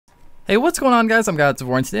Hey, what's going on, guys? I'm XGodz,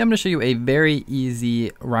 and today I'm going to show you a very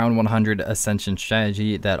easy round 100 Ascension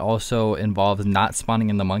strategy that also involves not spawning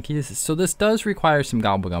in the monkeys. So this does require some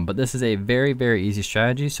gobblegum, but this is a very, very easy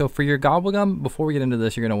strategy. So for your gobblegum, before we get into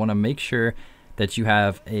this, you're going to want to make sure that you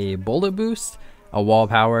have a bullet boost, a wall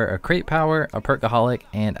power, a crate power, a perkaholic,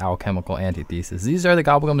 and alchemical antithesis. These are the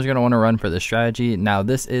gobblegums you're going to want to run for this strategy. Now,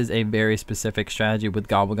 this is a very specific strategy with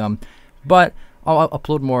gobblegum, but I'll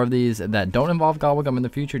upload more of these that don't involve gobblegum in the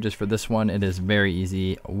future. Just for this one, it is very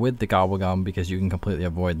easy with the gobblegum because you can completely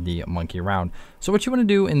avoid the monkey round. So what you want to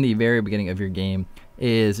do in the very beginning of your game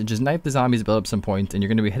is just knife the zombies, build up some points, and you're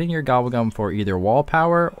going to be hitting your gobblegum for either wall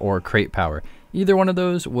power or crate power. Either one of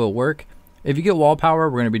those will work. If you get wall power,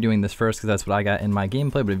 we're going to be doing this first because that's what I got in my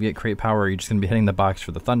gameplay, but if you get crate power, you're just going to be hitting the box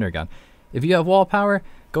for the thunder gun. If you have wall power,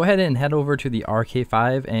 go ahead and head over to the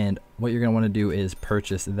RK5, and what you're going to want to do is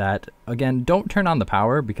purchase that. Again, don't turn on the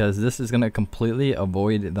power because this is going to completely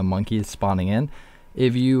avoid the monkeys spawning in.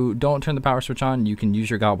 If you don't turn the power switch on, you can use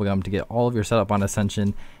your gobblegum to get all of your setup on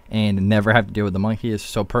Ascension and never have to deal with the monkeys.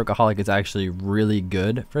 So perkaholic is actually really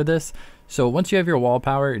good for this. So once you have your wall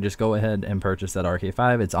power, just go ahead and purchase that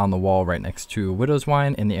RK5. It's on the wall right next to Widow's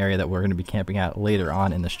Wine in the area that we're going to be camping at later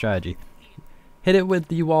on in the strategy. Hit it with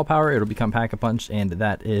the wall power, it'll become Pack-a-Punch, and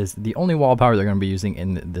that is the only wall power they're going to be using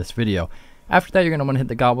in this video. After that, you're going to want to hit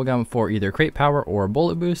the gobblegum for either crate power or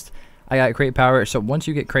bullet boost. I got crate power, so once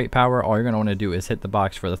you get crate power, all you're going to want to do is hit the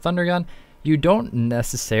box for the thunder gun. You don't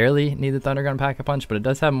necessarily need the thunder gun Pack-a-Punch, but it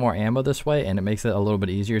does have more ammo this way, and it makes it a little bit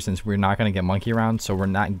easier since we're not going to get monkey rounds, so we're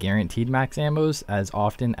not guaranteed max ammos as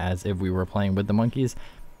often as if we were playing with the monkeys.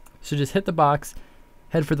 So just hit the box.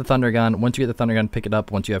 Head for the thunder gun. Once you get the thunder gun, pick it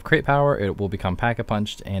up. Once you have crate power, it will become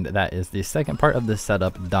Pack-a-Punched, and that is the second part of the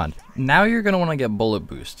setup done. Now you're going to want to get bullet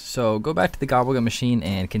boost. So go back to the gobblegum machine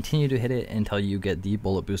and continue to hit it until you get the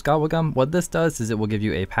bullet boost gobblegum. What this does is it will give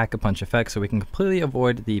you a Pack-a-Punch effect, so we can completely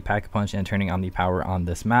avoid the Pack-a-Punch and turning on the power on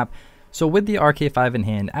this map. So with the RK5 in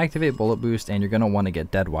hand, activate bullet boost, and you're going to want to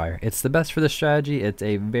get dead wire. It's the best for this strategy. It's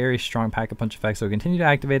a very strong Pack-a-Punch effect, so continue to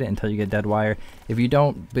activate it until you get dead wire. If you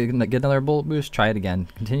don't get another bullet boost, try it again.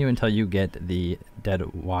 Continue until you get the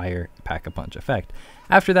dead wire Pack-a-Punch effect.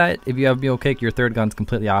 After that, if you have Mule Kick, your third gun's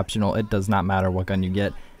completely optional. It does not matter what gun you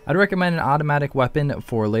get. I'd recommend an automatic weapon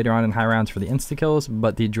for later on in high rounds for the insta-kills,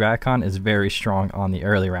 but the Drakon is very strong on the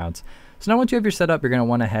early rounds. So now once you have your setup, you're going to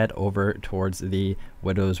want to head over towards the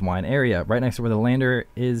Widow's Wine area, right next to where the lander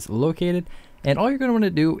is located. And all you're going to want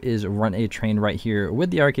to do is run a train right here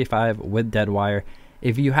with the RK5 with dead wire.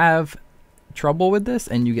 If you have trouble with this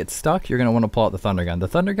and you get stuck, you're going to want to pull out the thunder gun. The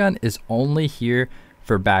thunder gun is only here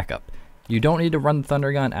for backup. You don't need to run the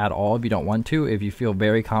thunder gun at all if you don't want to, if you feel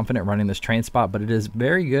very confident running this train spot, but it is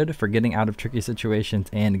very good for getting out of tricky situations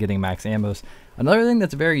and getting max ammos. Another thing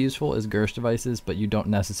that's very useful is Gersh devices, but you don't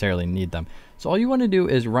necessarily need them. So all you want to do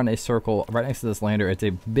is run a circle right next to this lander. It's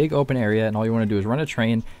a big open area, and all you want to do is run a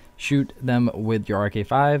train, shoot them with your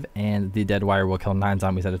RK5, and the dead wire will kill 9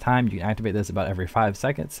 zombies at a time. You can activate this about every 5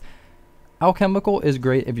 seconds. Alchemical is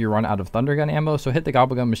great if you run out of thunder gun ammo, so hit the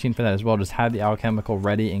gobblegum machine for that as well. Just have the alchemical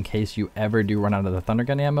ready in case you ever do run out of the thunder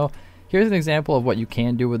gun ammo. Here's an example of what you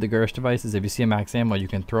can do with the Gersh devices. If you see a max ammo, you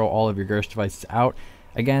can throw all of your Gersh devices out.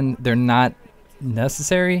 Again, they're not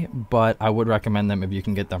necessary, but I would recommend them if you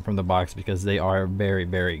can get them from the box because they are very,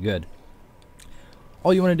 very good.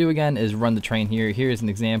 All you want to do again is run the train here. Here's an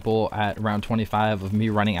example at round 25 of me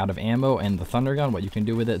running out of ammo and the thunder gun, what you can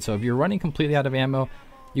do with it. So if you're running completely out of ammo,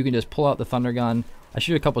 you can just pull out the thunder gun. I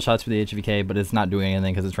shoot a couple shots for the HVK, but it's not doing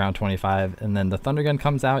anything because it's round 25. And then the thunder gun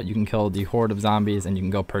comes out, you can kill the horde of zombies, and you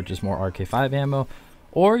can go purchase more RK5 ammo.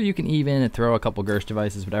 Or you can even throw a couple Gersh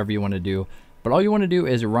devices, whatever you want to do. But all you want to do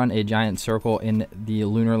is run a giant circle in the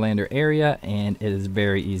lunar lander area, and it is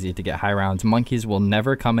very easy to get high rounds. Monkeys will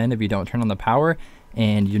never come in if you don't turn on the power,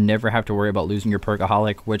 and you never have to worry about losing your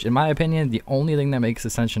perkaholic, which in my opinion, the only thing that makes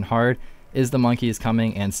Ascension hard is the monkeys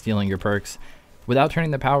coming and stealing your perks. Without turning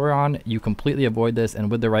the power on, you completely avoid this, and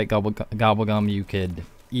with the right gobblegum, you could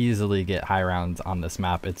easily get high rounds on this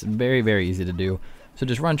map. It's very, very easy to do. So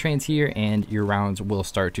just run trains here, and your rounds will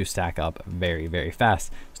start to stack up very, very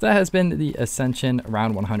fast. So that has been the Ascension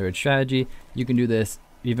round 100 strategy. You can do this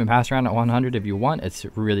even past round at 100 if you want. It's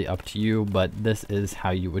really up to you, but this is how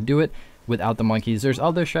you would do it without the monkeys. There's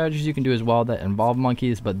other strategies you can do as well that involve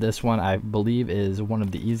monkeys, but this one I believe is one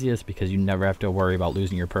of the easiest because you never have to worry about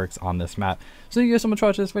losing your perks on this map. So thank you guys so much for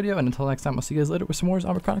watching this video, and until next time, I'll see you guys later with some more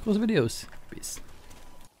Chronicles videos. Peace.